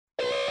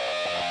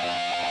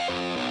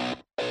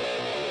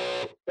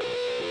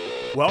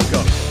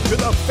Welcome to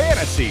the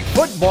Fantasy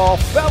Football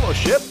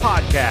Fellowship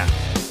Podcast,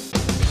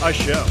 a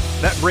show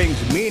that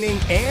brings meaning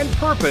and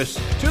purpose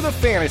to the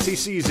fantasy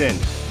season.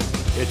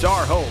 It's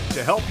our hope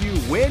to help you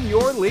win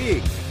your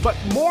league, but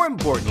more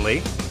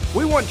importantly,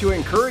 we want to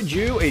encourage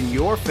you in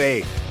your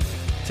faith.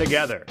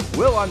 Together,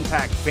 we'll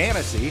unpack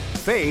fantasy,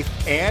 faith,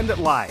 and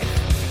life.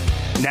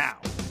 Now,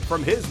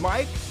 from his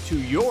mic to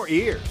your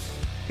ears,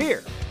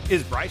 here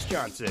is Bryce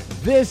Johnson.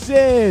 This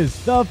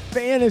is the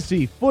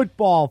Fantasy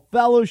Football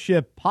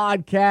Fellowship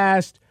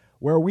Podcast,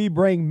 where we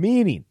bring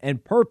meaning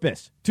and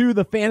purpose to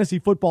the fantasy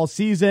football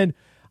season.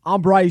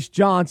 I'm Bryce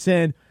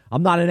Johnson.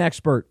 I'm not an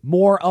expert,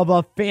 more of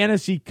a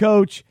fantasy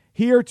coach,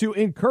 here to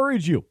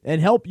encourage you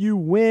and help you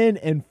win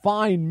and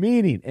find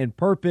meaning and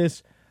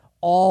purpose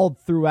all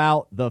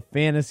throughout the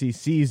fantasy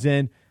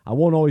season. I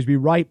won't always be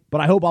right, but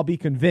I hope I'll be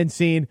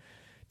convincing.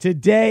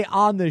 Today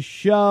on the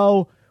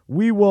show,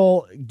 we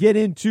will get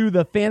into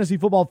the Fantasy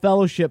Football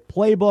Fellowship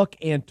playbook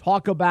and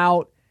talk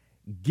about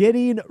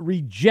getting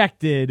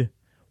rejected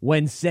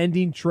when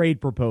sending trade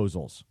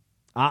proposals.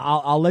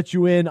 I'll let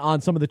you in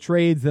on some of the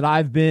trades that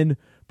I've been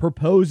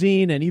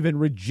proposing and even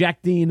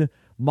rejecting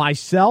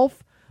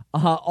myself.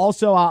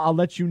 Also, I'll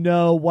let you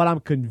know what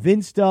I'm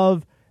convinced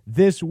of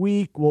this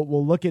week.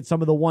 We'll look at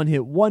some of the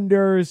one-hit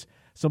wonders,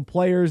 some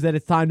players that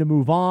it's time to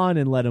move on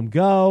and let them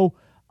go,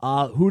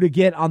 who to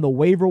get on the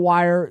waiver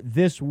wire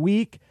this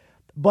week.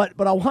 But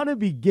I want to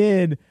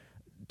begin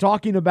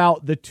talking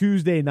about the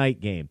Tuesday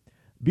night game,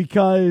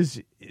 because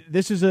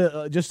this is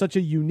just such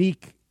a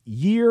unique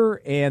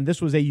year, and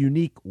this was a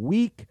unique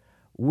week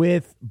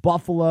with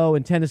Buffalo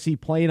and Tennessee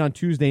playing on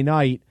Tuesday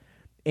night.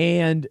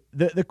 And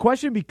the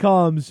question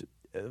becomes,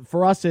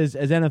 for us as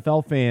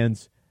NFL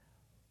fans,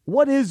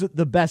 what is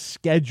the best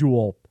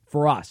schedule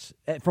for us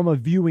from a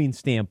viewing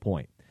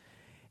standpoint?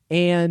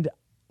 And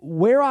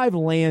where I've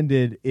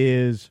landed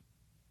is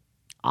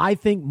I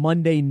think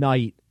Monday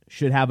night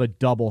should have a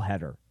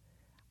doubleheader.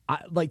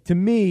 To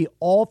me,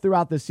 all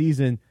throughout the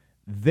season,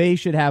 they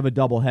should have a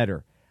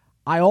doubleheader.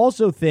 I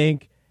also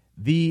think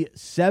the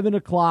 7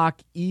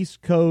 o'clock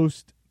East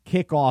Coast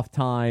kickoff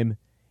time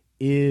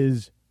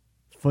is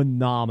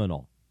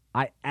phenomenal.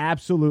 I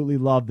absolutely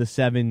love the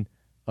 7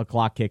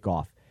 o'clock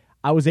kickoff.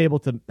 I was able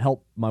to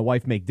help my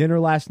wife make dinner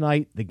last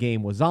night. The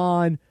game was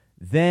on.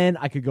 Then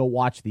I could go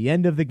watch the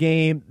end of the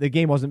game. The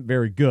game wasn't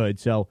very good,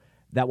 so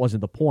that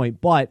wasn't the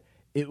point. But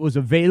it was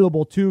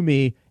available to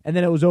me, and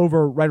then it was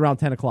over right around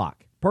 10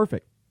 o'clock.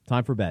 Perfect.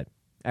 Time for bed.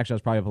 Actually, I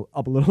was probably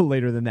up a little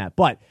later than that.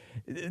 But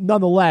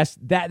nonetheless,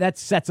 that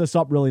sets us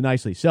up really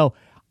nicely. So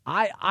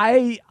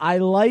I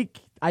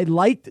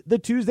liked the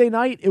Tuesday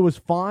night. It was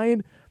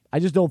fine. I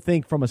just don't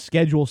think from a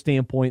schedule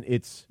standpoint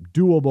it's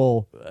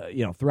doable,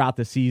 throughout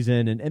the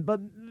season.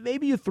 But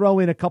maybe you throw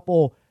in a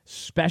couple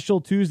special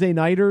Tuesday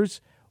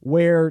nighters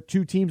where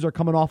two teams are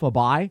coming off a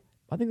bye.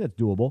 I think that's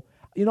doable.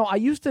 I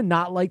used to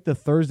not like the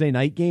Thursday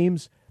night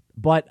games,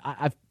 but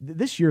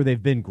this year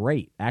they've been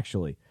great,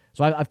 actually.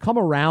 So I've come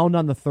around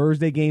on the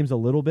Thursday games a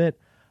little bit,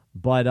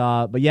 but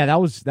yeah,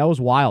 that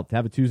was wild to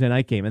have a Tuesday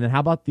night game. And then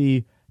how about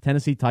the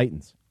Tennessee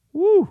Titans?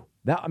 Woo!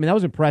 That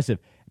was impressive.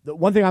 The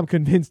one thing I'm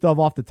convinced of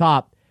off the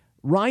top,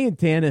 Ryan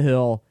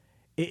Tannehill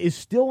is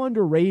still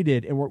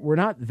underrated, and we're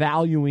not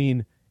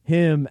valuing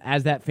him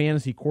as that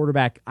fantasy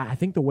quarterback, I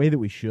think, the way that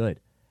we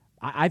should.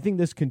 I think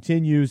this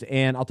continues,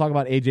 and I'll talk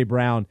about A.J.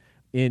 Brown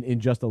in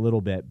just a little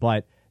bit.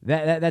 But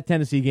that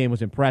Tennessee game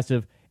was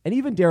impressive. And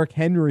even Derrick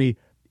Henry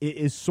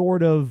is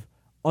sort of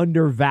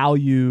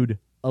undervalued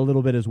a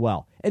little bit as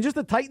well. And just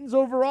the Titans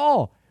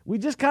overall, we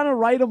just kind of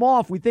write them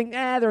off. We think,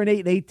 they're an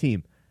 8-8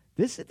 team.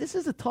 This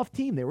is a tough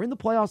team. They were in the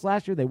playoffs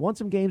last year. They won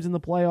some games in the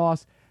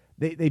playoffs.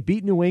 They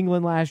beat New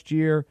England last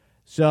year.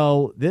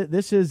 So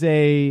this is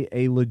a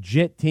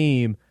legit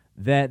team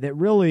that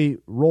really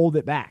rolled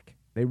it back.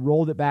 They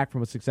rolled it back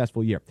from a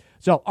successful year.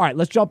 So, all right,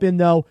 let's jump in,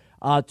 though,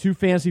 to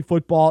fantasy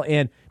football.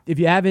 And if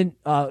you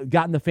haven't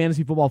gotten the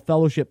Fantasy Football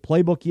Fellowship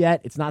playbook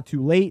yet, it's not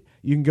too late.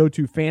 You can go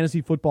to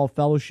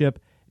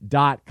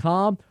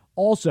fantasyfootballfellowship.com.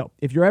 Also,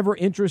 if you're ever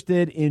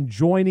interested in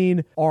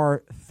joining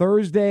our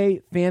Thursday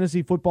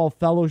Fantasy Football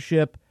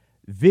Fellowship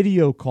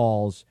video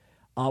calls,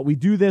 we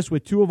do this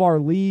with two of our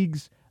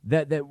leagues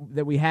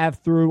that we have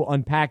through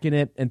Unpacking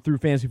It and through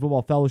Fantasy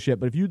Football Fellowship.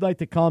 But if you'd like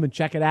to come and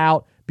check it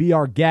out, be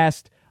our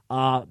guest,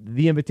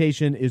 the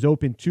invitation is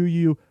open to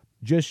you.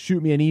 Just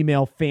shoot me an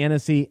email,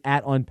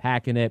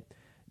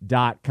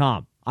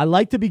 fantasy@unpackingit.com. I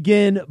like to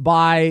begin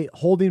by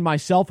holding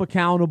myself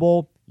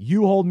accountable.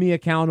 You hold me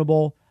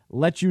accountable.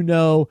 Let you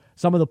know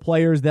some of the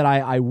players that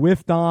I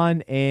whiffed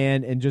on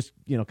and just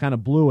kind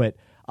of blew it,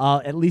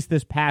 at least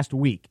this past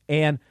week.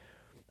 And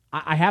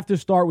I have to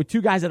start with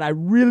two guys that I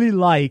really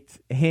liked,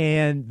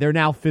 and they're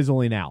now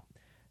fizzling out.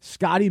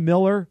 Scotty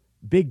Miller,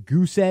 big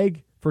goose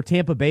egg for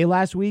Tampa Bay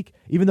last week,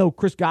 even though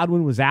Chris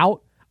Godwin was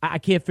out. I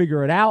can't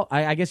figure it out.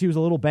 I guess he was a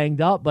little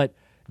banged up, but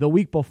the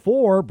week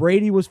before,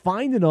 Brady was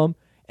finding him,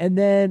 and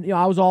then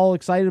I was all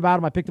excited about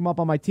him. I picked him up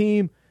on my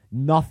team.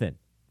 Nothing.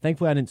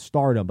 Thankfully, I didn't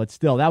start him, but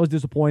still, that was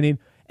disappointing.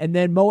 And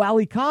then Mo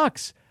Alley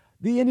Cox,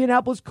 the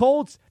Indianapolis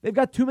Colts, they've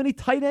got too many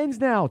tight ends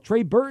now.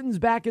 Trey Burton's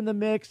back in the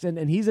mix,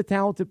 and he's a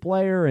talented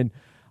player. And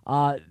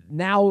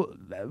now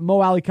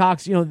Mo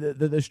Alley-Cox,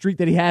 the streak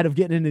that he had of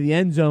getting into the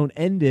end zone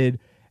ended,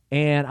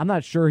 and I'm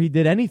not sure he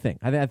did anything.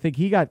 I think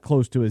he got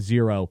close to a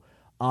 0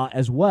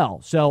 as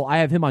well. So I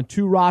have him on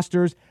 2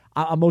 rosters.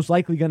 I'm most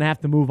likely going to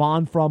have to move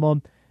on from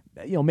him.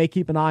 May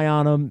keep an eye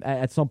on him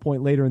at some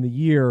point later in the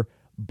year.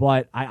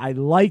 But I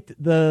liked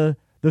the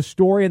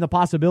story and the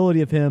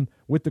possibility of him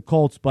with the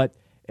Colts, but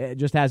it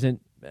just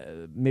hasn't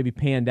maybe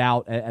panned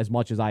out as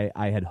much as I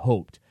had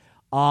hoped.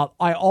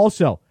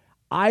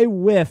 I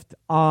whiffed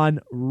on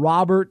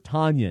Robert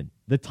Tonyan,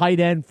 the tight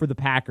end for the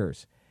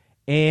Packers.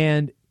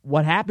 And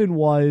what happened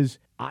was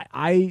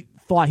I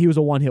thought he was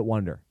a one-hit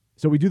wonder.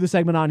 So we do the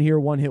segment on here,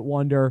 one-hit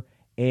wonder,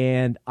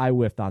 and I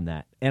whiffed on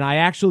that. And I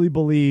actually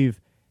believe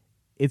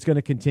it's going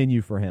to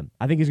continue for him.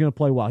 I think he's going to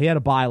play well. He had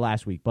a bye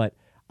last week, but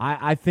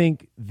I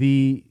think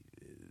the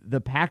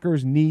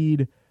Packers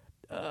need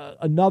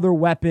another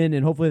weapon,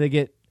 and hopefully they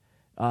get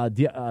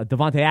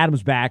Devontae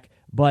Adams back.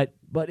 But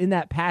in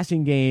that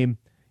passing game,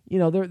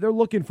 they're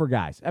looking for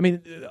guys. I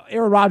mean,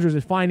 Aaron Rodgers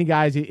is finding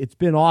guys. It's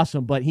been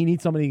awesome, but he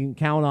needs somebody he can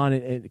count on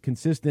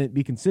and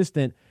be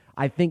consistent.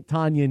 I think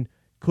Tonyan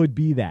could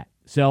be that.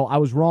 So I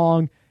was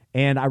wrong,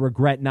 and I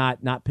regret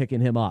not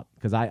picking him up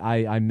because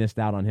I missed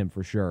out on him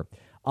for sure.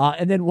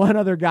 And then one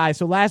other guy.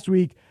 So last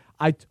week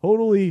I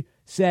totally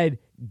said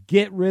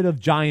get rid of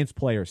Giants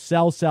players.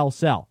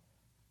 Sell.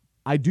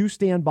 I do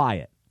stand by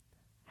it.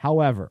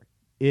 However,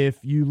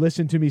 if you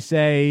listen to me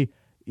say,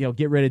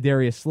 get rid of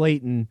Darius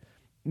Slayton,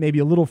 maybe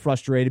a little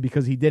frustrated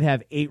because he did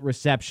have 8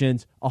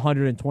 receptions,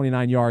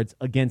 129 yards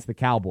against the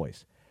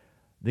Cowboys.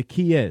 The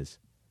key is,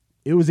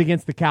 it was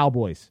against the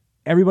Cowboys.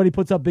 Everybody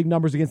puts up big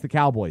numbers against the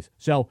Cowboys.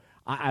 So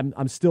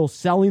I'm still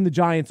selling the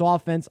Giants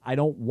offense. I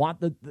don't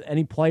want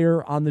any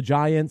player on the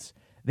Giants.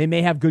 They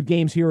may have good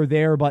games here or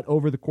there, but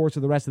over the course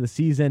of the rest of the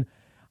season,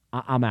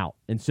 I'm out.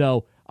 And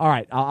so, all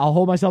right, I'll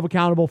hold myself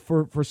accountable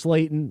for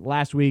Slayton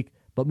last week,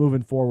 but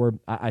moving forward,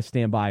 I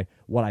stand by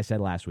what I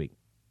said last week.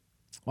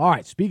 All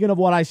right, speaking of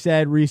what I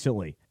said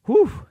recently,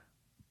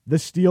 the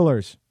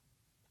Steelers.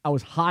 I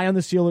was high on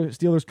the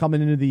Steelers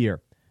coming into the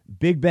year.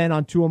 Big Ben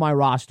on 2 of my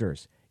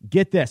rosters.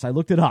 Get this, I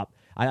looked it up.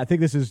 I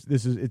think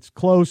it's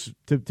close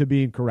to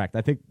being correct.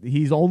 I think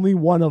he's only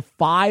one of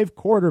 5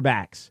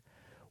 quarterbacks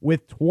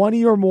with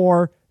 20 or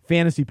more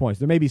fantasy points.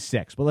 There may be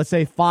 6, but let's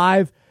say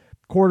 5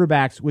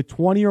 quarterbacks with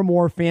 20 or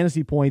more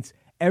fantasy points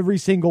every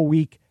single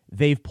week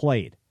they've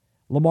played.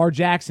 Lamar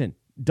Jackson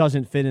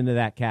doesn't fit into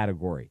that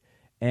category.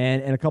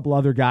 And a couple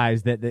other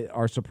guys that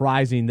are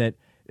surprising, that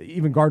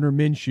even Gardner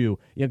Minshew,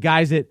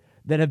 guys that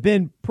have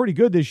been pretty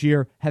good this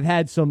year have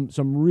had some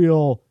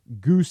real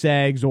goose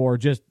eggs or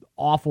just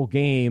awful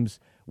games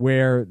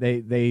where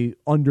they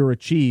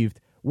underachieved,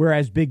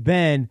 whereas Big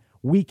Ben,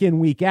 week in,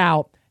 week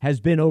out, has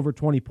been over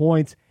 20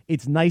 points.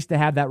 It's nice to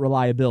have that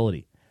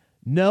reliability.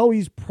 No,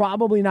 he's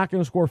probably not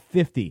going to score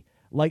 50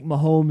 like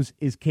Mahomes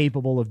is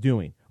capable of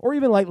doing, or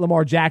even like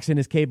Lamar Jackson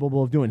is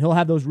capable of doing. He'll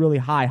have those really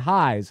high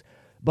highs,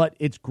 but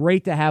it's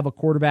great to have a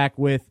quarterback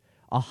with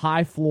a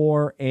high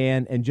floor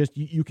and just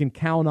you can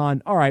count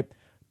on, all right,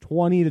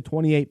 20 to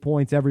 28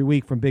 points every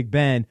week from Big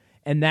Ben,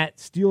 and that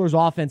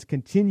Steelers offense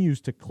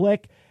continues to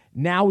click.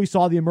 Now we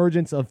saw the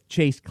emergence of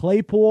Chase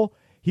Claypool.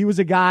 He was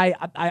a guy,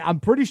 I'm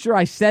pretty sure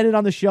I said it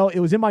on the show. It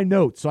was in my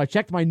notes, so I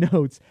checked my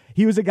notes.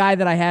 He was a guy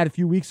that I had a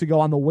few weeks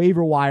ago on the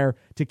waiver wire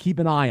to keep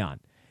an eye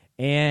on.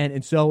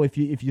 And so if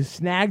you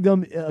snagged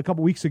him a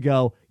couple weeks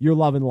ago, you're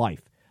loving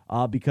life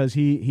because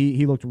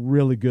he looked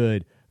really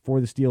good for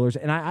the Steelers.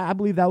 And I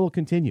believe that will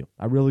continue.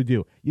 I really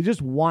do. You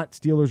just want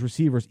Steelers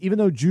receivers. Even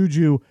though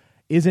Juju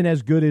isn't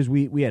as good as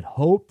we had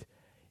hoped,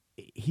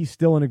 he's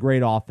still in a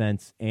great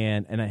offense,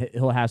 and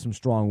he'll have some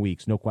strong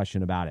weeks, no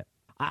question about it.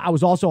 I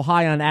was also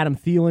high on Adam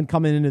Thielen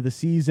coming into the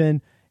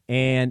season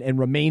and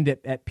remained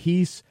at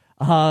peace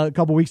a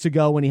couple weeks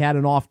ago when he had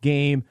an off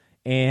game,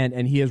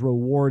 and he has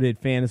rewarded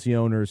fantasy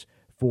owners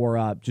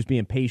for just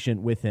being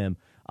patient with him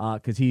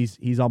because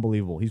he's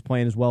unbelievable. He's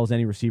playing as well as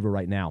any receiver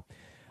right now.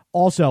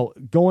 Also,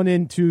 going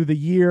into the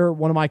year,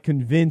 one of my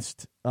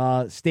convinced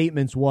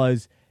statements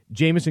was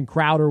Jamison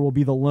Crowder will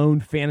be the lone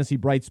fantasy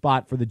bright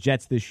spot for the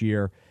Jets this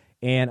year.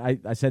 And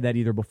I said that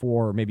either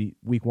before or maybe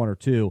week 1 or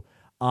 2.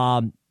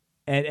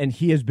 And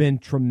he has been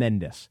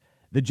tremendous.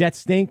 The Jets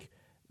stink.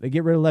 They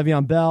get rid of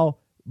Le'Veon Bell.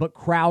 But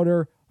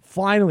Crowder,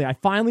 I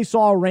finally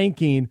saw a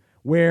ranking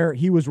where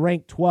he was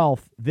ranked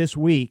 12th this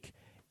week.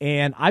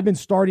 And I've been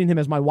starting him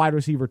as my wide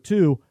receiver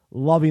 2,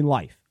 loving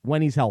life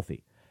when he's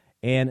healthy.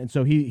 And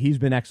so he's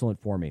been excellent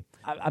for me.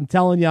 I'm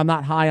telling you, I'm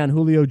not high on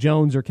Julio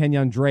Jones or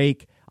Kenyon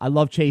Drake. I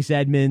love Chase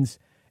Edmonds.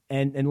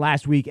 And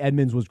last week,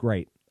 Edmonds was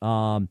great.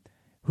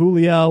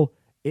 Julio,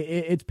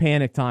 it's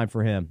panic time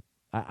for him.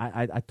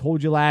 I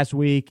told you last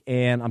week,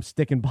 and I'm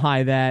sticking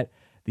by that.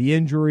 The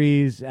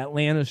injuries,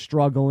 Atlanta's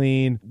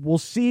struggling. We'll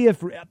see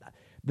if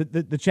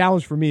the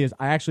challenge for me is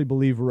I actually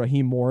believe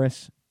Raheem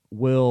Morris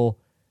will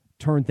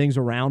turn things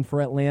around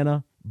for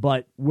Atlanta,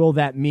 but will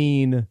that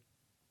mean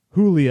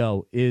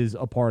Julio is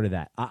a part of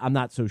that? I'm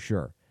not so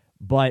sure.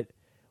 But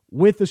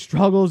with the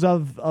struggles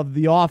of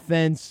the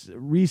offense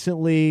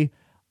recently,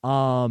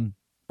 or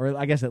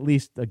I guess at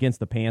least against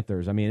the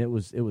Panthers, I mean, it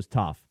was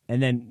tough.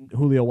 And then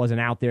Julio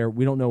wasn't out there.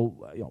 We don't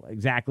know,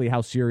 exactly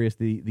how serious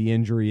the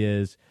injury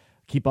is.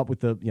 Keep up with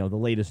the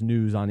latest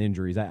news on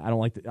injuries. I don't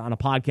like on a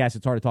podcast.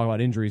 It's hard to talk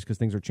about injuries because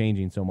things are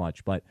changing so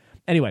much. But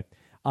anyway,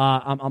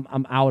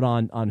 I'm out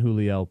on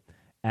Julio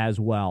as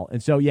well.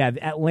 And so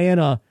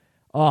Atlanta.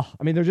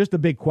 They're just a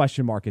big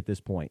question mark at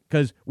this point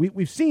because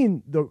we've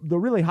seen the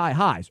really high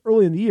highs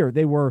early in the year.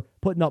 They were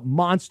putting up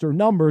monster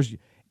numbers,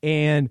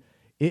 and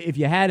if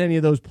you had any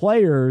of those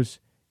players,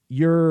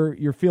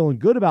 you're feeling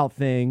good about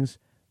things.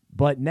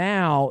 But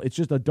now it's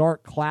just a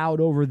dark cloud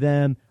over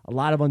them, a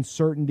lot of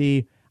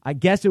uncertainty. I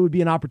guess it would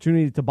be an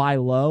opportunity to buy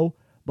low,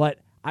 but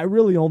I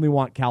really only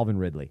want Calvin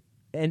Ridley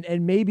and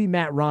maybe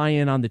Matt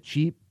Ryan on the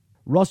cheap.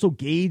 Russell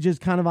Gage is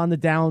kind of on the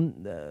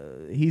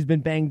down. He's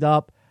been banged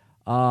up.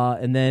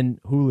 And then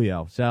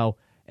Julio. So,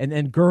 and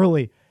then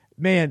Gurley.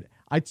 Man,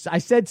 I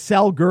said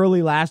sell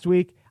Gurley last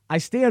week. I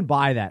stand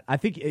by that. I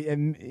think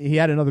he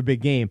had another big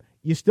game.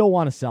 You still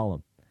want to sell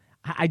him.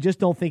 I just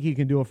don't think he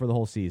can do it for the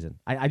whole season.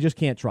 I just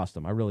can't trust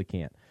him. I really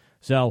can't.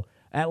 So,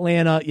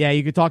 Atlanta,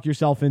 you could talk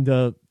yourself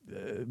into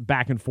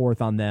back and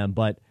forth on them,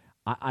 but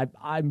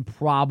I'm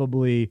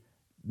probably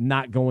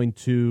not going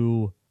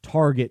to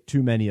target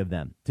too many of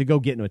them to go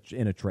get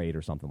in a trade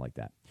or something like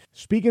that.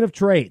 Speaking of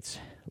trades,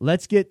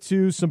 let's get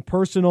to some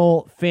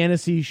personal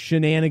fantasy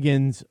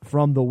shenanigans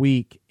from the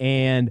week.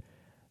 And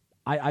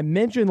I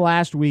mentioned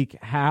last week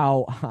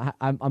how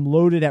I'm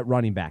loaded at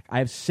running back. I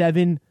have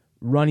 7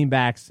 running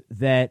backs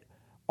that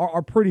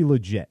are pretty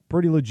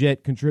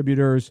legit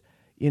contributors.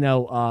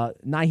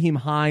 Nyheim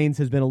Hines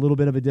has been a little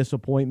bit of a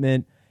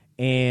disappointment,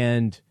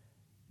 and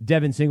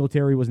Devin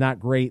Singletary was not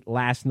great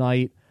last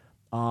night.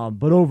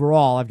 But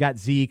overall, I've got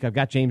Zeke, I've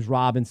got James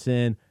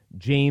Robinson,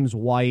 James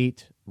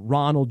White,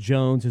 Ronald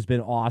Jones has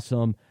been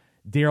awesome.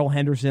 Darrell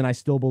Henderson, I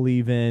still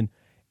believe in.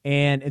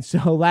 And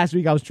so last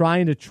week I was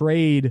trying to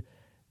trade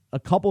a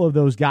couple of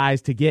those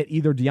guys to get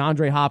either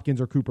DeAndre Hopkins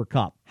or Cooper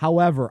Kupp.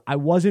 However, I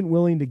wasn't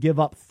willing to give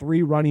up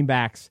 3 running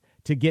backs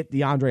to get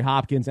DeAndre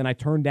Hopkins, and I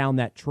turned down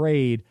that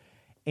trade,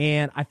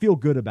 and I feel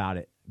good about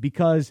it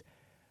because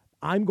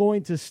I'm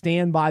going to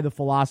stand by the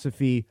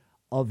philosophy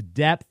of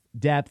depth.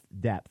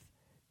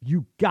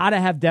 You got to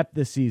have depth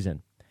this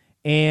season.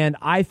 And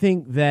I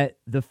think that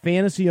the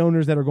fantasy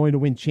owners that are going to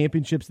win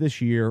championships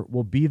this year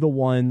will be the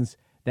ones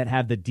that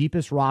have the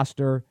deepest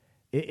roster.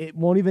 It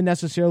won't even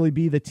necessarily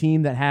be the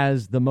team that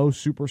has the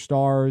most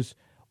superstars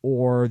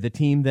or the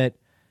team that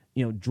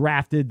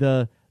drafted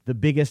the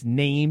biggest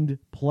named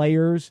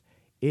players.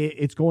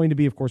 It's going to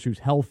be, of course, who's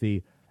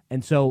healthy.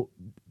 And so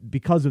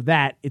because of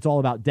that, it's all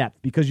about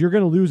depth because you're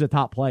going to lose a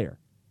top player.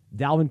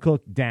 Dalvin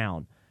Cook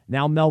down.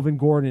 Now Melvin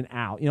Gordon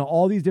out.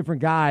 All these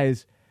different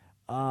guys.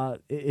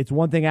 It's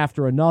one thing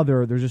after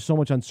another. There's just so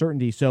much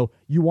uncertainty. So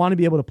you want to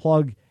be able to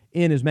plug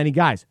in as many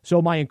guys.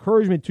 So my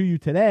encouragement to you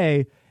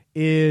today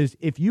is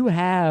if you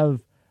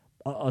have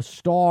a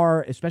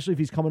star, especially if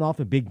he's coming off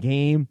a big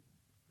game,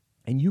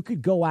 and you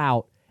could go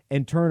out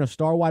and turn a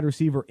star wide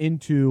receiver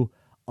into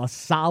a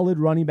solid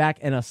running back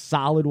and a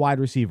solid wide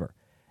receiver.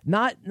 I'm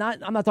not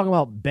talking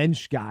about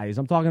bench guys.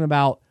 I'm talking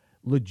about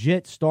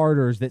legit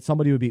starters that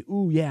somebody would be,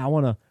 I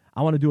want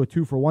to do a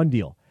 2-for-1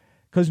 deal.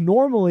 Because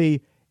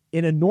normally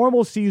in a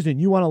normal season,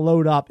 you want to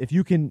load up if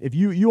you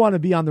want to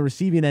be on the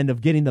receiving end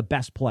of getting the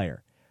best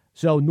player.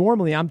 So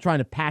normally I'm trying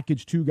to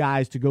package 2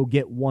 guys to go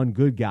get 1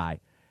 good guy.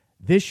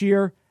 This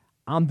year,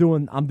 I'm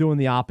doing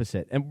the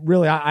opposite. And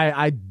really,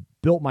 I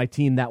built my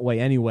team that way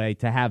anyway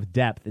to have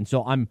depth, and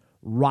so I'm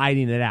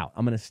riding it out.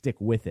 I'm going to stick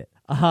with it.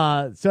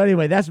 So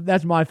anyway,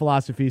 that's my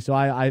philosophy. So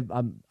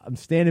I'm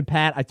standing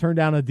pat. I turned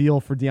down a deal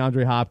for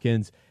DeAndre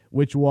Hopkins,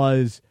 which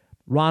was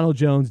Ronald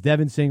Jones,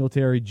 Devin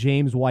Singletary,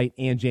 James White,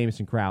 and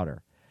Jamison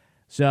Crowder.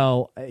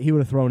 So he would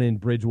have thrown in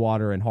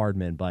Bridgewater and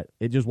Hardman, but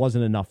it just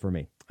wasn't enough for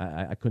me.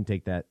 I couldn't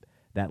take that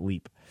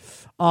leap.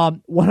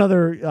 One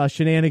other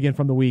shenanigan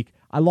from the week.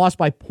 I lost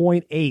by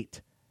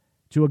 0.8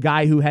 to a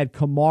guy who had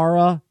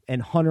Kamara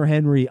and Hunter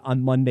Henry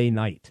on Monday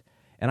night.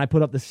 And I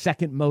put up the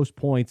second most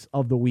points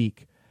of the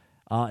week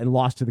and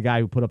lost to the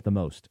guy who put up the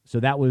most. So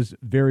that was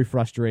very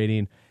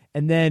frustrating.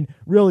 And then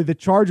really the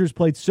Chargers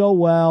played so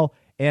well,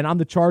 and I'm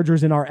the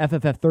Chargers in our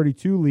FFF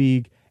 32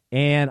 league,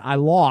 and I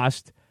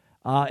lost.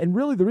 And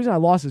really the reason I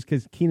lost is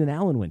because Keenan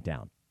Allen went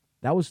down.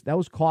 That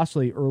was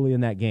costly early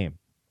in that game.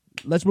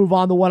 Let's move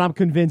on to what I'm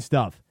convinced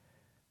of.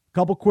 A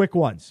couple quick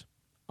ones.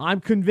 I'm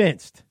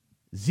convinced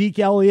Zeke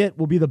Elliott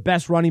will be the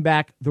best running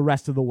back the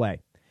rest of the way.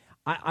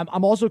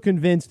 I'm also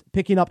convinced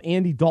picking up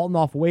Andy Dalton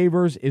off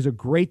waivers is a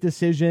great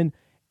decision,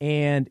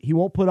 and he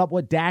won't put up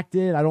what Dak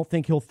did. I don't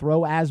think he'll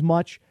throw as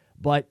much,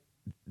 but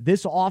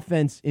this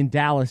offense in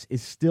Dallas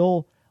is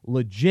still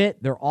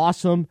legit. They're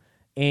awesome,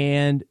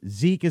 and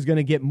Zeke is going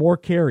to get more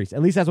carries.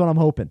 At least that's what I'm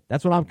hoping.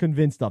 That's what I'm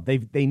convinced of.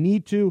 They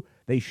need to.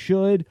 They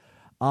should.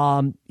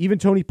 Even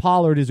Tony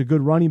Pollard is a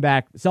good running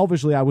back.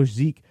 Selfishly, I wish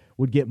Zeke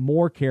would get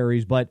more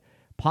carries, but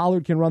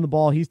Pollard can run the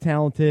ball. He's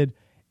talented,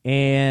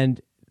 and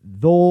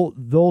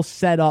they'll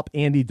set up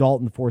Andy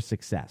Dalton for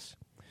success.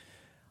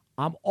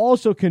 I'm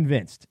also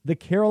convinced the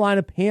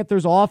Carolina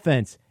Panthers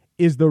offense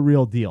is the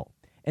real deal.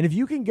 And if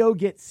you can go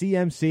get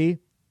CMC,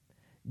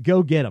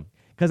 go get him.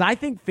 Because I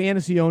think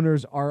fantasy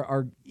owners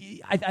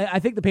I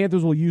think the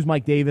Panthers will use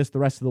Mike Davis the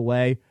rest of the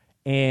way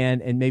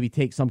and maybe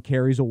take some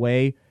carries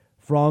away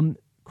from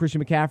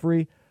Christian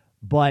McCaffrey.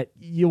 But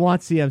you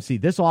want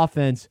CMC. This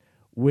offense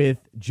with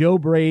Joe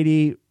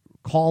Brady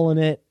calling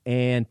it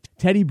and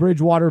Teddy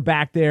Bridgewater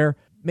back there.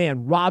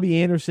 Man,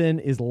 Robbie Anderson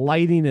is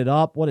lighting it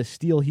up. What a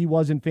steal he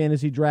was in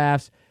fantasy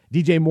drafts.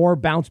 DJ Moore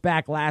bounced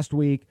back last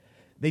week.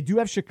 They do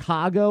have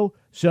Chicago,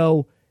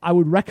 so I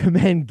would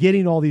recommend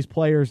getting all these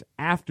players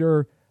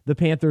after the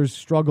Panthers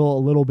struggle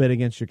a little bit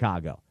against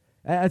Chicago.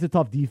 That's a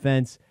tough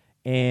defense,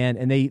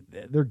 and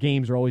their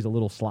games are always a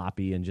little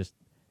sloppy and just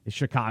it's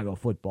Chicago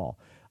football.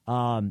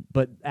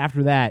 But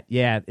after that,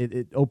 yeah,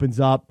 it opens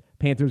up.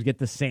 Panthers get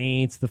the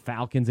Saints, the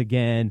Falcons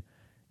again.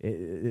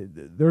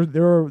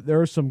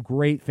 There are some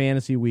great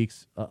fantasy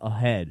weeks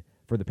ahead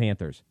for the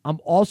Panthers. I'm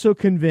also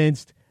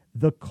convinced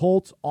the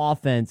Colts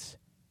offense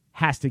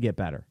has to get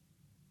better.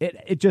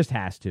 It just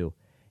has to.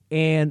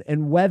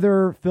 And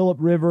whether Phillip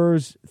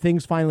Rivers,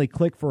 things finally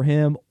click for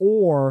him,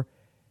 or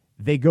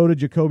they go to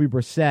Jacoby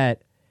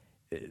Brissett,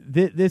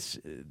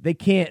 they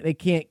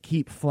can't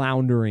keep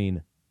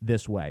floundering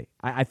this way.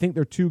 I think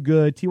they're too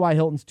good. T.Y.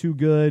 Hilton's too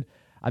good.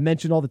 I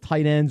mentioned all the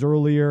tight ends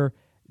earlier.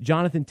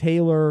 Jonathan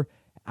Taylor,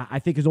 I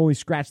think, has only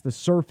scratched the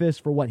surface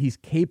for what he's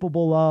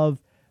capable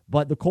of.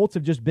 But the Colts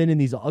have just been in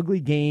these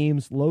ugly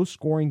games,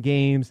 low-scoring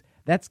games.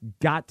 That's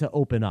got to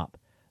open up.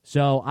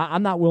 So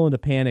I'm not willing to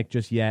panic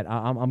just yet.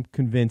 I'm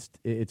convinced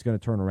it's going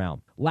to turn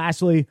around.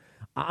 Lastly,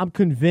 I'm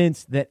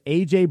convinced that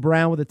A.J.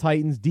 Brown with the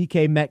Titans,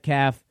 DK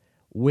Metcalf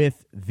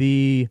with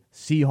the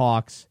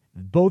Seahawks,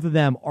 both of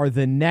them are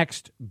the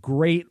next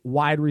great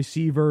wide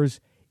receivers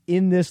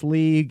in this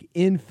league,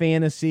 in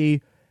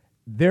fantasy.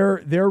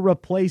 They're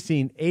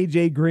replacing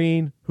A.J.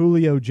 Green,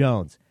 Julio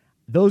Jones.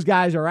 Those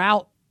guys are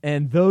out,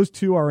 and those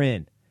two are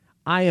in.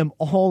 I am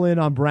all in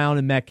on Brown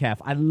and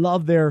Metcalf. I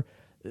love their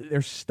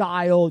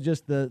style,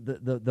 just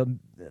the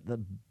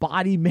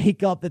body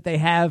makeup that they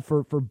have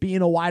for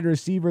being a wide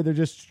receiver. They're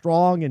just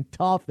strong and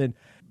tough and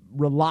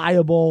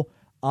reliable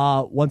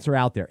once they're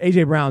out there.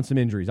 A.J. Brown, some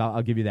injuries.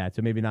 I'll give you that,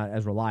 so maybe not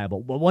as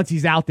reliable. But once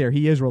he's out there,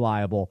 he is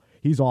reliable.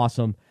 He's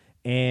awesome.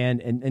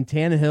 And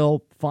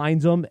Tannehill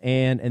finds them,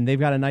 and they've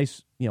got a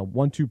nice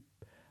 1-2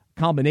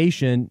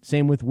 combination.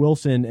 Same with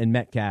Wilson and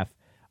Metcalf.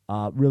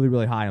 Really,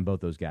 really high on both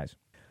those guys.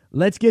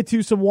 Let's get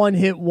to some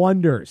one-hit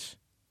wonders.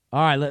 All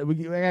right,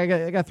 I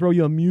got to throw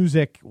you a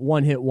music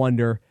one-hit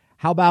wonder.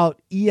 How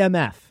about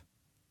EMF?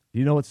 Do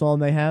you know what song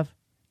they have?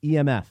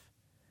 EMF.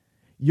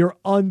 You're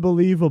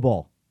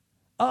unbelievable.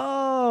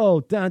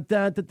 Oh, dun,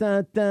 dun, dun,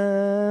 dun,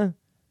 dun.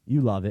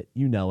 You love it.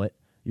 You know it.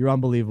 You're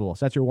unbelievable.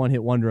 So that's your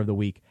one-hit wonder of the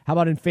week. How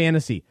about in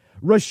fantasy?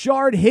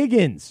 Rashard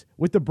Higgins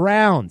with the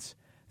Browns.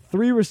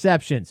 3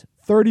 receptions,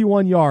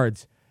 31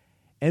 yards,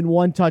 and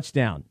 1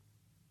 touchdown.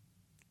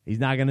 He's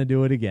not going to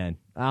do it again.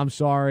 I'm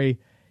sorry.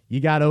 You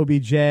got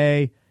OBJ.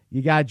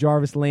 You got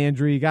Jarvis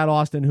Landry. You got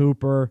Austin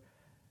Hooper.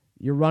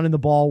 You're running the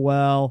ball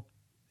well.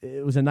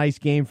 It was a nice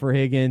game for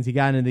Higgins. He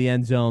got into the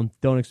end zone.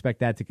 Don't expect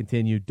that to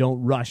continue.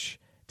 Don't rush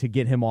to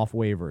get him off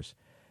waivers.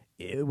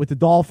 With the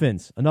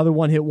Dolphins, another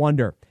one-hit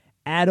wonder.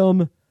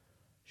 Adam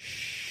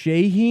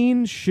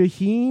Shaheen.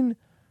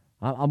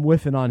 I'm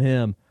whiffing on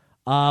him.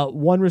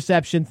 1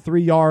 reception,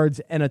 3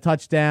 yards, and a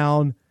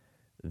touchdown.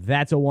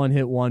 That's a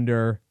one-hit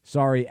wonder.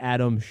 Sorry,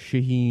 Adam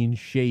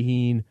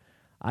Shaheen.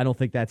 I don't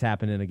think that's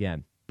happening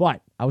again.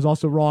 But I was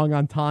also wrong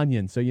on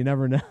Tanyan, so you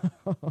never know.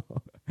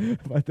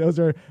 But those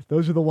are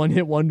the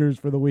one-hit wonders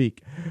for the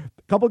week.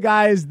 A couple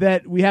guys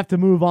that we have to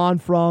move on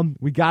from.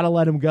 We got to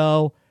let them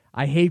go.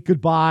 I hate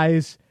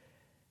goodbyes.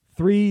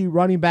 3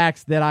 running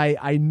backs that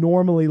I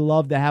normally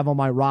love to have on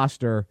my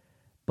roster,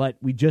 but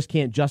we just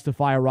can't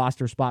justify a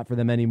roster spot for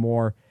them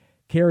anymore.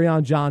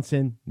 Kerryon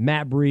Johnson,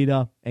 Matt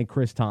Breida, and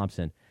Chris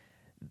Thompson.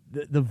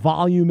 The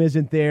volume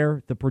isn't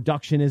there. The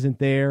production isn't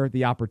there.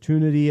 The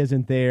opportunity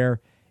isn't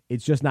there.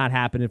 It's just not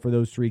happening for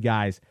those 3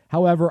 guys.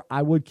 However,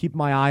 I would keep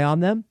my eye on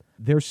them.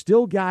 They're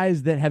still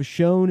guys that have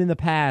shown in the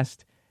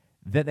past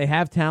that they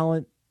have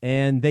talent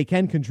and they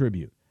can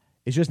contribute.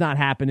 It's just not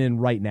happening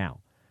right now.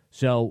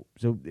 So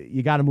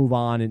you got to move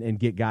on and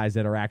get guys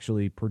that are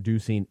actually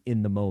producing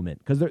in the moment,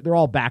 because they're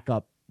all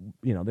backup.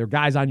 They're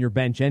guys on your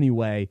bench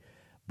anyway,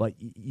 but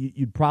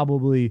you'd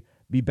probably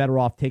be better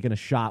off taking a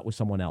shot with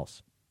someone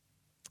else.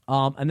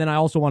 And then I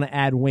also want to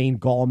add Wayne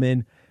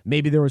Gallman.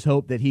 Maybe there was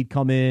hope that he'd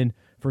come in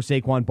for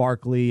Saquon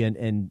Barkley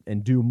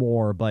and do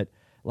more, but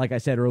like I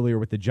said earlier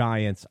with the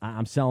Giants,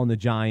 I'm selling the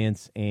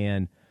Giants,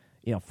 and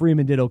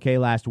Freeman did okay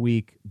last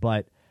week,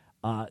 but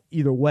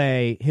either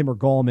way, him or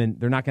Gallman,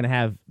 they're not going to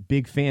have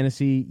big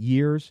fantasy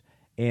years,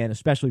 and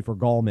especially for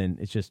Gallman,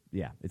 it's just,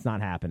 it's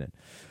not happening.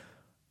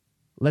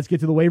 Let's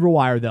get to the waiver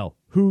wire, though.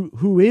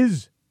 Who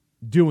is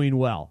doing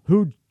well?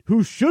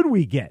 Who should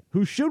we get?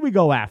 Who should we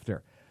go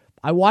after?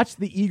 I watched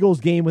the Eagles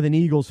game with an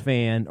Eagles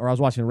fan, or I was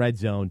watching Red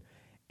Zone,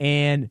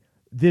 and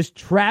This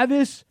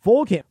Travis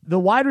Fulgham, the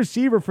wide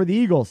receiver for the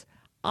Eagles,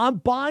 I'm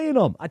buying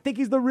him. I think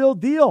he's the real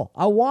deal.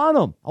 I want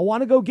him. I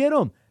want to go get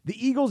him.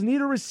 The Eagles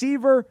need a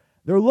receiver.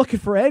 They're looking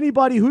for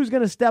anybody who's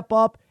going to step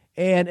up,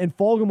 and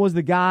Fulgham was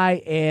the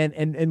guy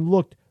and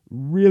looked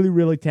really,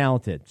 really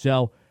talented.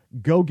 So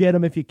go get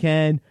him if you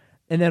can.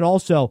 And then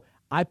also,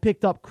 I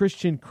picked up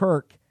Christian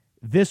Kirk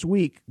this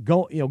week,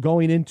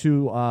 going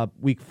into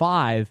week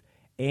 5,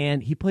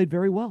 and he played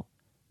very well.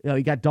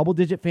 He got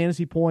double-digit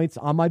fantasy points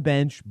on my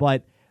bench,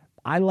 but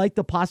I like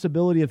the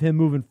possibility of him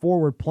moving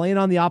forward, playing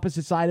on the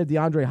opposite side of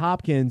DeAndre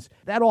Hopkins.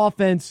 That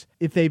offense,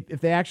 if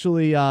they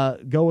actually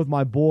go with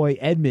my boy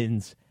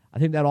Edmonds, I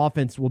think that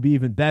offense will be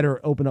even better,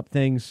 open up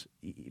things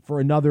for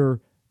another,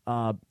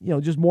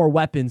 just more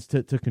weapons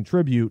to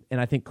contribute,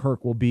 and I think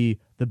Kirk will be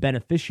the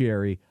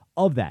beneficiary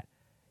of that.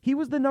 He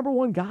was the number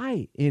one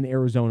guy in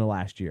Arizona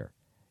last year.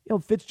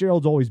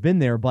 Fitzgerald's always been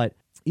there, but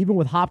even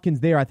with Hopkins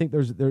there, I think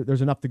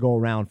there's enough to go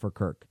around for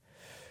Kirk.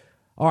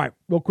 All right,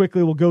 real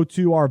quickly, we'll go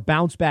to our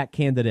bounce-back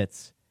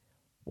candidates.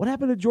 What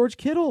happened to George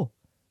Kittle?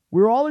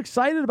 We were all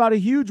excited about a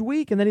huge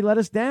week, and then he let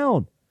us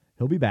down.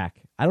 He'll be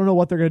back. I don't know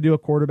what they're going to do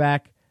at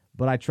quarterback,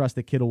 but I trust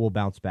that Kittle will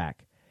bounce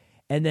back.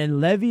 And then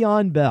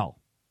Le'Veon Bell.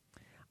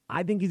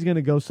 I think he's going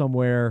to go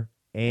somewhere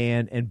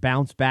and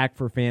bounce back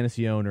for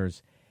fantasy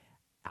owners.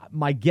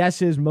 My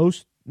guess is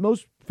most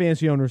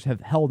fantasy owners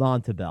have held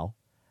on to Bell,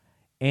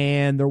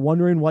 and they're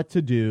wondering what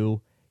to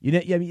do. I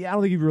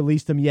don't think you've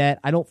released him yet.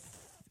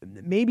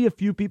 Maybe a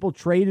few people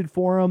traded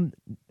for him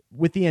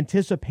with the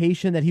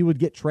anticipation that he would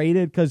get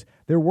traded, because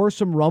there were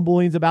some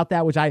rumblings about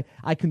that, which I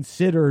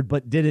considered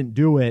but didn't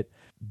do it.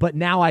 But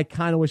now I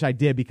kind of wish I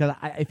did, because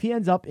if he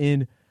ends up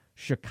in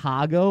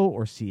Chicago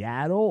or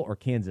Seattle or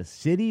Kansas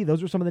City,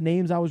 those are some of the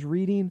names I was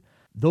reading.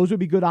 Those would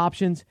be good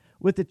options.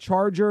 With the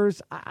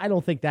Chargers, I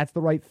don't think that's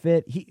the right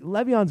fit.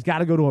 Le'Veon's got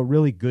to go to a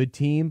really good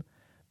team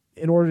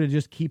in order to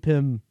just keep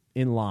him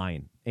in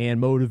line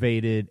and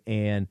motivated,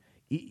 and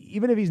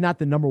even if he's not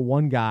the number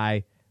one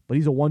guy, but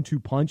he's a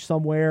 1-2 punch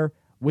somewhere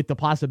with the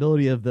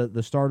possibility of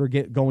the starter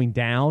going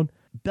down,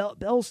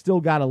 Bell's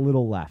still got a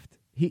little left.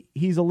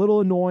 He's a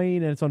little annoying,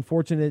 and it's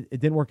unfortunate it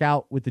didn't work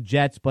out with the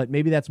Jets, but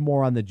maybe that's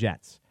more on the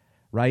Jets,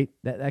 right?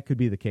 That could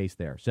be the case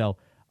there. So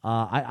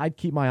I'd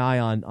keep my eye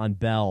on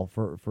Bell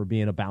for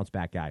being a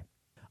bounce-back guy.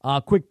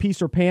 Quick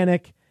piece or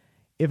panic.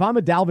 If I'm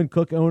a Dalvin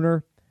Cook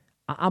owner,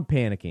 I'm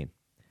panicking.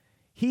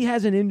 He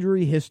has an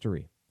injury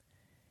history.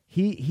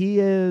 He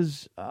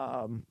is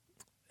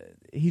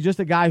he's just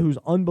a guy who's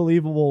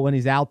unbelievable when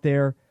he's out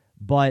there,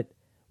 but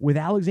with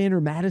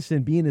Alexander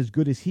Mattison being as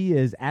good as he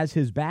is as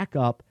his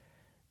backup,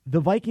 the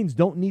Vikings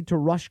don't need to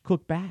rush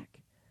Cook back.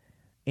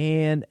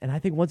 And I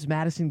think once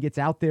Mattison gets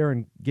out there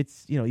and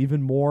gets,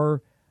 even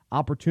more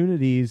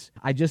opportunities,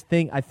 I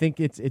think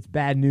it's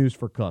bad news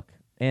for Cook.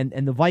 And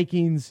the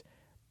Vikings,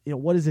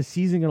 what is the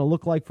season going to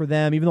look like for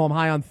them? Even though I'm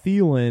high on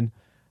Thielen,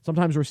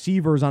 sometimes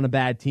receivers on a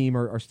bad team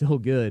are still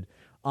good.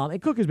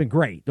 And Cook has been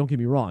great. Don't get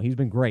me wrong. He's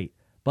been great.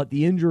 But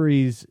the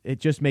injuries, it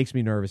just makes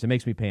me nervous. It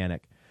makes me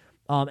panic.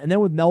 And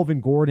then with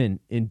Melvin Gordon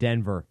in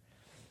Denver,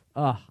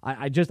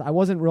 I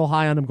wasn't real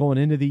high on him going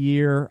into the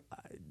year.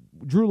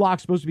 Drew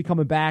Lock's supposed to be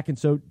coming back, and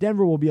so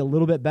Denver will be a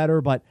little bit better,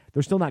 but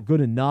they're still not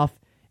good enough.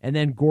 And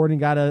then Gordon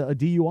got a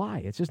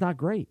DUI. It's just not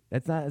great.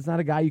 It's not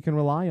a guy you can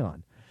rely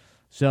on.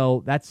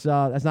 So that's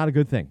not a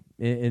good thing.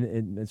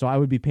 And so I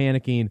would be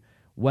panicking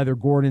whether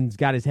Gordon's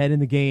got his head in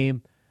the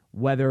game,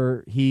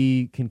 whether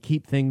he can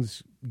keep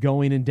things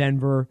going in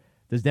Denver.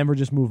 Does Denver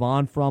just move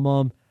on from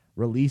him,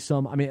 release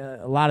him? I mean,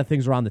 a lot of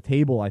things are on the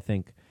table, I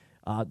think.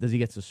 Does he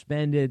get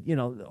suspended?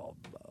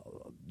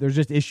 There's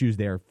just issues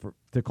there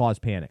to cause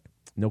panic.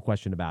 No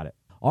question about it.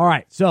 All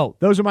right, so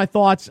those are my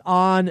thoughts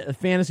on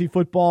fantasy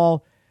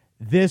football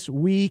this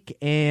week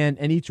and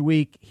each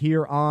week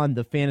here on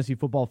the Fantasy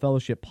Football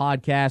Fellowship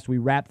podcast. We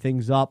wrap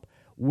things up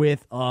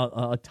with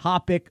a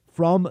topic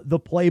from the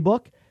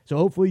playbook. So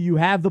hopefully you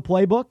have the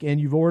playbook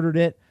and you've ordered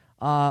it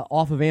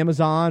off of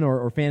Amazon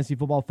or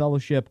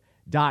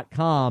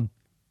fantasyfootballfellowship.com.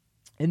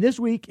 And this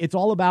week, it's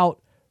all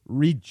about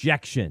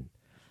rejection.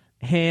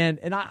 And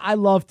I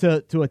love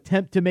to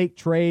attempt to make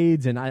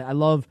trades, and I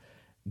love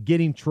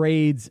getting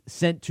trades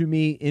sent to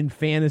me in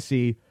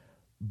fantasy,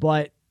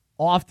 but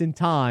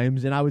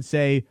oftentimes, and I would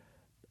say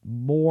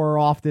more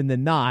often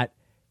than not,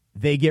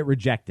 they get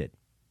rejected.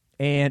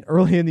 And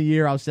early in the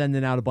year, I was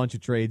sending out a bunch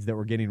of trades that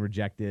were getting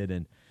rejected,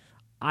 and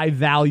I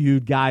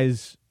valued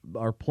guys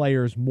or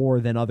players more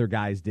than other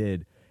guys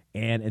did,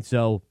 and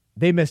so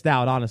they missed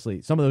out.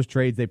 Honestly, some of those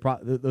trades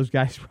those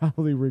guys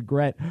probably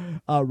regret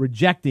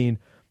rejecting,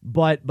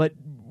 but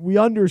we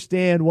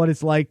understand what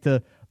it's like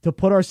to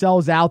put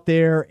ourselves out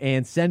there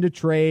and send a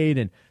trade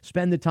and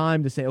spend the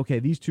time to say, okay,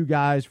 these two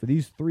guys for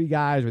these three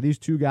guys or these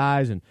two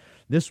guys and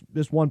this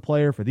one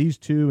player for these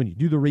two, and you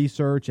do the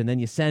research and then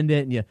you send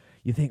it and you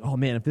think, oh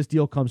man, if this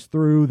deal comes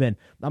through, then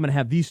I'm going to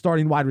have these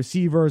starting wide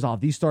receivers, I'll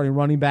have these starting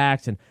running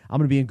backs, and I'm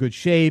going to be in good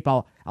shape.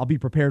 I'll be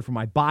prepared for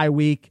my bye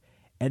week.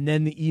 And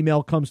then the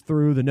email comes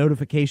through, the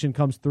notification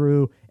comes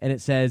through, and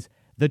it says,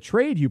 the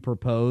trade you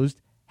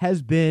proposed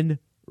has been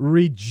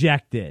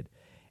rejected.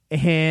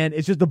 And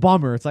it's just a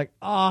bummer. It's like,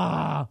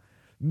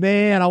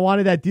 man, I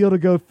wanted that deal to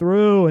go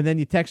through. And then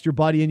you text your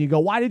buddy and you go,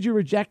 why did you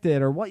reject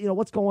it? Or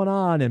what's going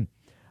on? And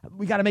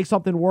we got to make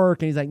something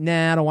work. And he's like,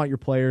 nah, I don't want your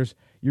players.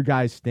 Your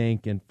guys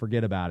stink, and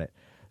forget about it.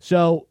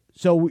 So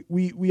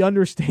we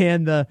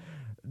understand the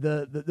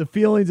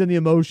feelings and the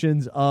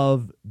emotions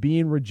of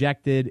being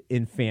rejected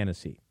in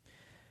fantasy.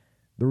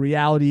 The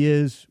reality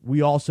is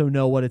we also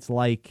know what it's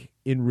like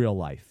in real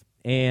life,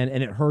 and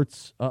it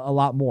hurts a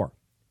lot more,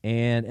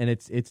 and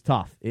it's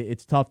tough.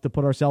 It's tough to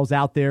put ourselves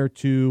out there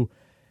to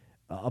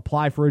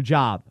apply for a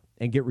job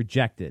and get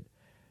rejected.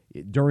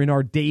 During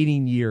our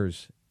dating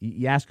years,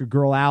 you ask a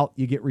girl out,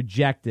 you get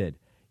rejected.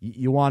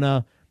 You want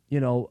to,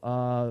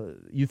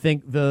 you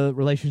think the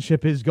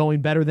relationship is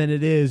going better than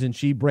it is, and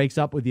she breaks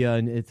up with you,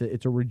 and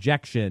it's a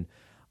rejection.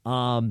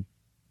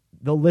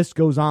 The list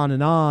goes on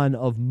and on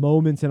of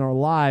moments in our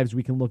lives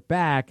we can look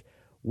back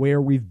where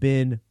we've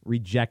been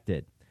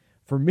rejected.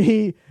 For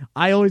me,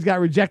 I always got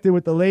rejected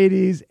with the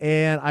ladies,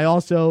 and I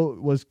also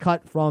was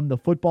cut from the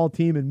football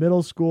team in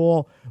middle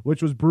school,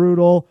 which was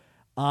brutal,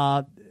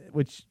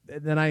 which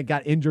then I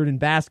got injured in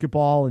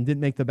basketball and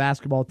didn't make the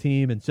basketball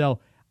team. And so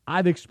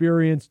I've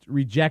experienced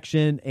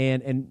rejection,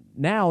 and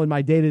now in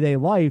my day-to-day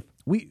life,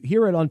 we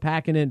here at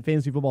Unpacking It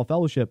Fantasy Football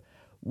Fellowship,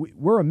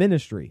 we're a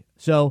ministry.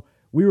 So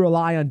we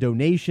rely on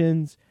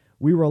donations.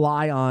 We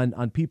rely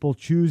on people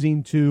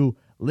choosing to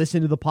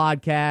listen to the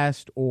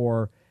podcast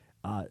or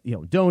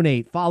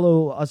donate,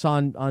 follow us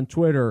on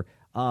Twitter,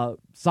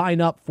 sign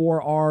up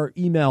for our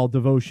email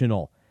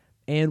devotional.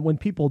 And when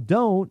people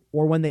don't,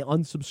 or when they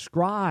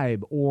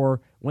unsubscribe, or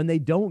when they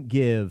don't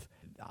give,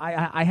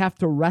 I have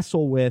to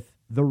wrestle with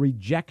the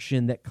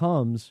rejection that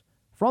comes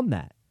from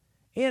that.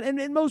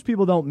 And most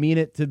people don't mean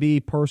it to be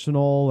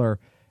personal, or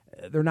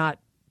they're not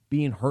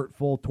being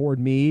hurtful toward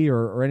me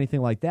or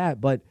anything like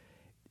that, but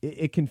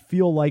it can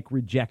feel like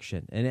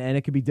rejection, and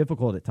it can be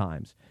difficult at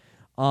times.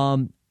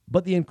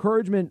 But the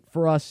encouragement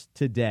for us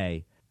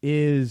today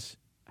is,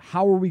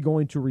 how are we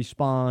going to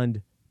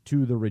respond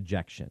to the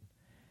rejection?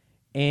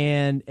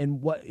 And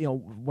what,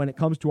 when it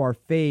comes to our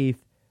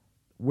faith,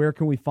 where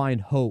can we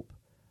find hope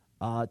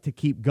to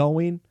keep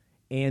going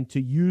and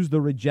to use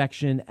the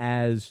rejection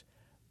as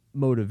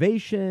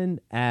motivation,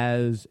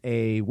 as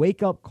a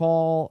wake-up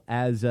call,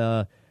 as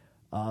a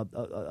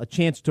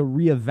chance to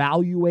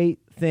reevaluate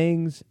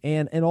things,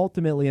 and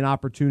ultimately an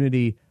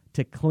opportunity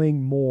to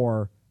cling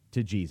more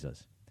to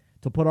Jesus,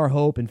 to put our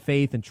hope and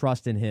faith and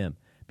trust in him.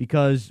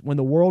 Because when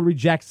the world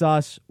rejects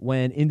us,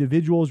 when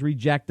individuals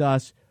reject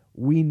us,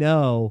 we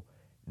know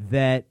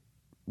that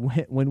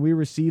when we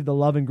receive the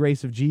love and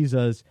grace of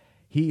Jesus,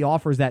 he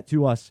offers that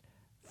to us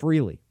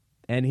freely.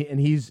 And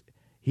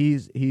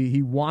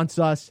he wants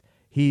us,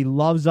 he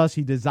loves us,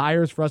 he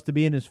desires for us to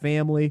be in his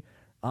family.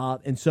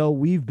 And so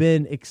we've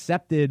been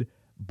accepted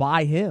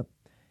by him.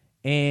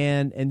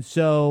 And it's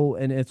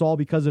all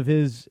because of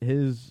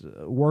his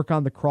work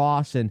on the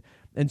cross. And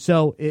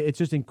so it's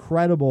just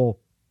incredible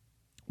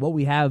what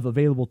we have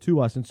available to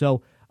us. And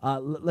so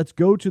let's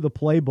go to the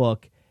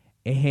playbook.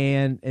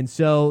 And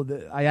so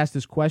I asked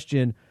this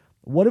question: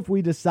 what if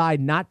we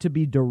decide not to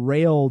be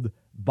derailed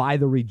by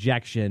the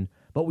rejection,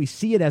 but we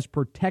see it as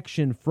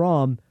protection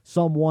from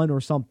someone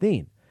or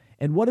something?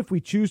 And what if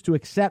we choose to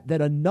accept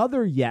that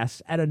another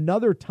yes at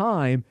another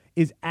time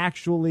is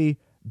actually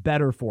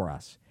better for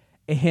us?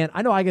 And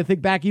I know I can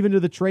think back even to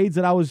the trades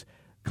that I was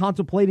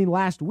contemplating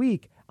last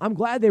week. I'm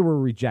glad they were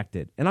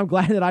rejected, and I'm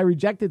glad that I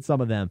rejected some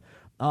of them.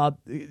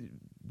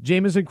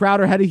 Jamison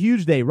Crowder had a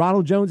huge day.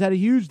 Ronald Jones had a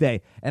huge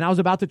day, and I was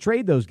about to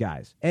trade those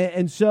guys.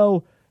 And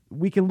so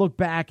we can look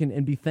back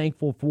and be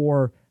thankful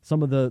for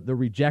some of the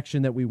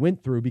rejection that we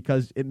went through,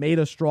 because it made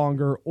us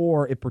stronger,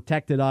 or it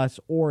protected us,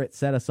 or it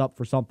set us up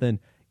for something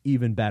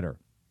even better.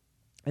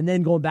 And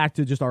then going back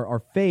to just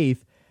our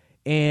faith,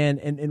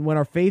 and when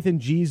our faith in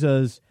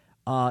Jesus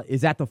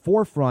is at the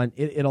forefront,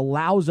 it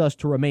allows us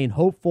to remain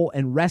hopeful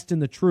and rest in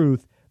the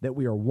truth that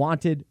we are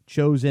wanted,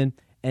 chosen,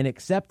 and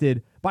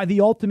accepted by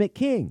the ultimate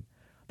King,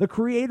 the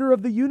creator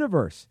of the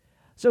universe.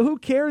 So who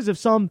cares if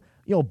some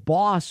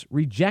boss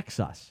rejects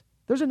us?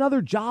 There's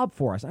another job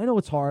for us. I know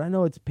it's hard. I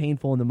know it's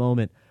painful in the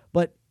moment,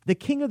 but the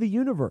King of the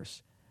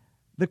universe,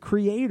 the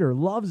creator,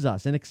 loves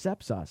us and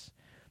accepts us.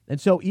 And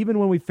so even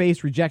when we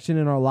face rejection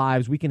in our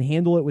lives, we can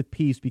handle it with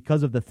peace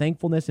because of the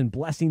thankfulness and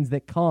blessings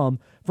that come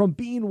from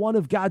being one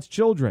of God's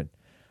children.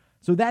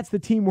 So that's the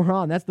team we're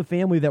on. That's the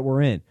family that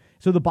we're in.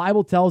 So the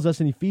Bible tells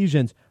us in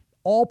Ephesians,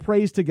 all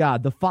praise to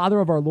God, the Father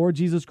of our Lord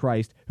Jesus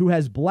Christ, who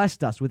has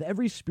blessed us with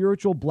every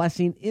spiritual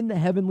blessing in the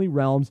heavenly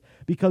realms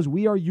because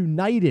we are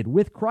united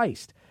with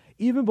Christ.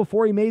 Even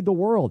before he made the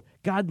world,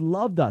 God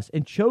loved us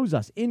and chose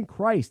us in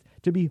Christ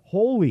to be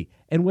holy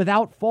and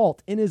without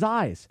fault in his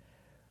eyes.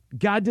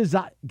 God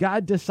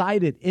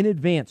decided in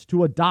advance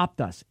to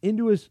adopt us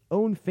into his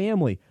own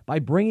family by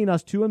bringing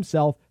us to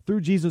himself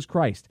through Jesus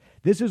Christ.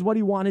 This is what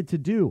he wanted to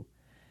do,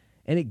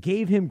 and it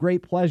gave him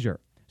great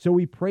pleasure. So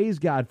we praise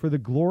God for the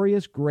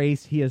glorious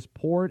grace he has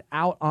poured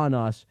out on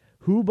us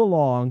who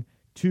belong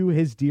to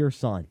his dear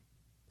Son.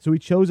 So he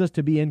chose us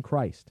to be in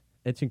Christ.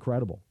 It's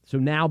incredible. So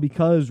now,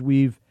 because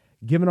we've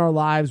given our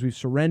lives, we've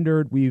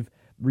surrendered, we've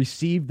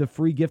received the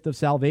free gift of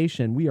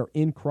salvation, we are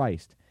in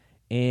Christ,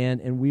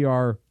 and we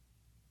are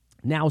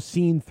now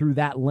seen through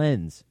that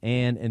lens,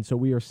 and so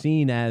we are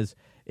seen as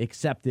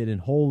accepted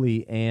and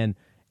holy and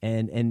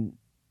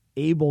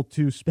able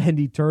to spend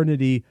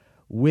eternity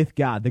with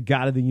God, the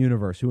God of the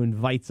universe, who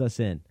invites us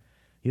in.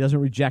 He doesn't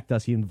reject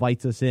us; He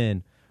invites us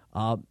in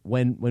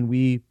when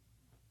we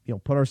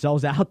put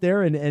ourselves out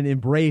there and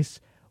embrace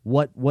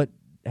what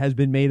has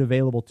been made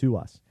available to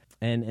us.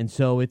 And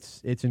so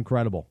it's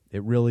incredible.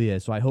 It really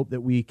is. So I hope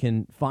that we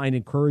can find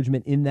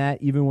encouragement in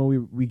that, even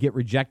when we get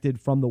rejected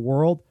from the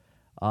world,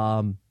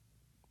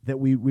 that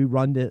we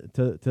run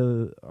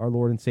to our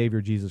Lord and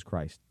Savior Jesus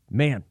Christ.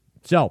 Man,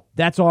 so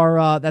that's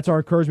our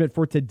encouragement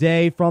for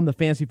today from the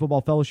Fantasy Football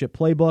Fellowship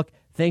Playbook.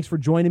 Thanks for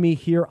joining me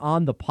here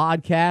on the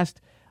podcast.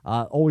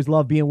 Always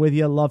love being with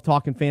you. Love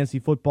talking fantasy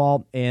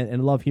football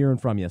and love hearing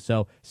from you.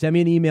 So send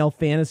me an email,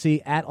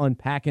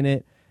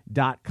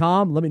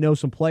 fantasy@unpackingit.com. Let me know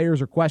some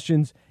players or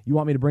questions you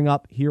want me to bring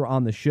up here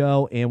on the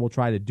show, and we'll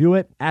try to do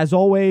it. As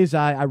always,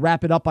 I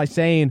wrap it up by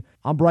saying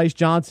I'm Bryce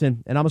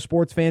Johnson, and I'm a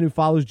sports fan who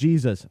follows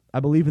Jesus. I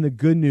believe in the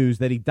good news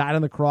that He died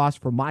on the cross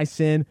for my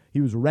sin.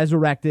 He was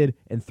resurrected,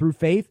 and through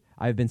faith,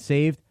 I have been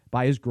saved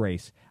by His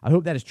grace. I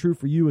hope that is true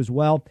for you as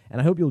well,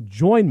 and I hope you'll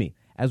join me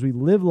as we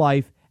live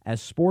life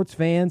as sports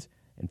fans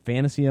and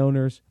fantasy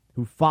owners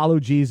who follow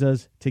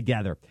Jesus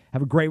together.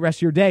 Have a great rest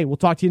of your day. We'll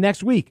talk to you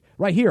next week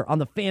right here on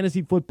the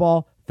Fantasy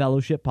Football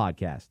Fellowship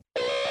Podcast.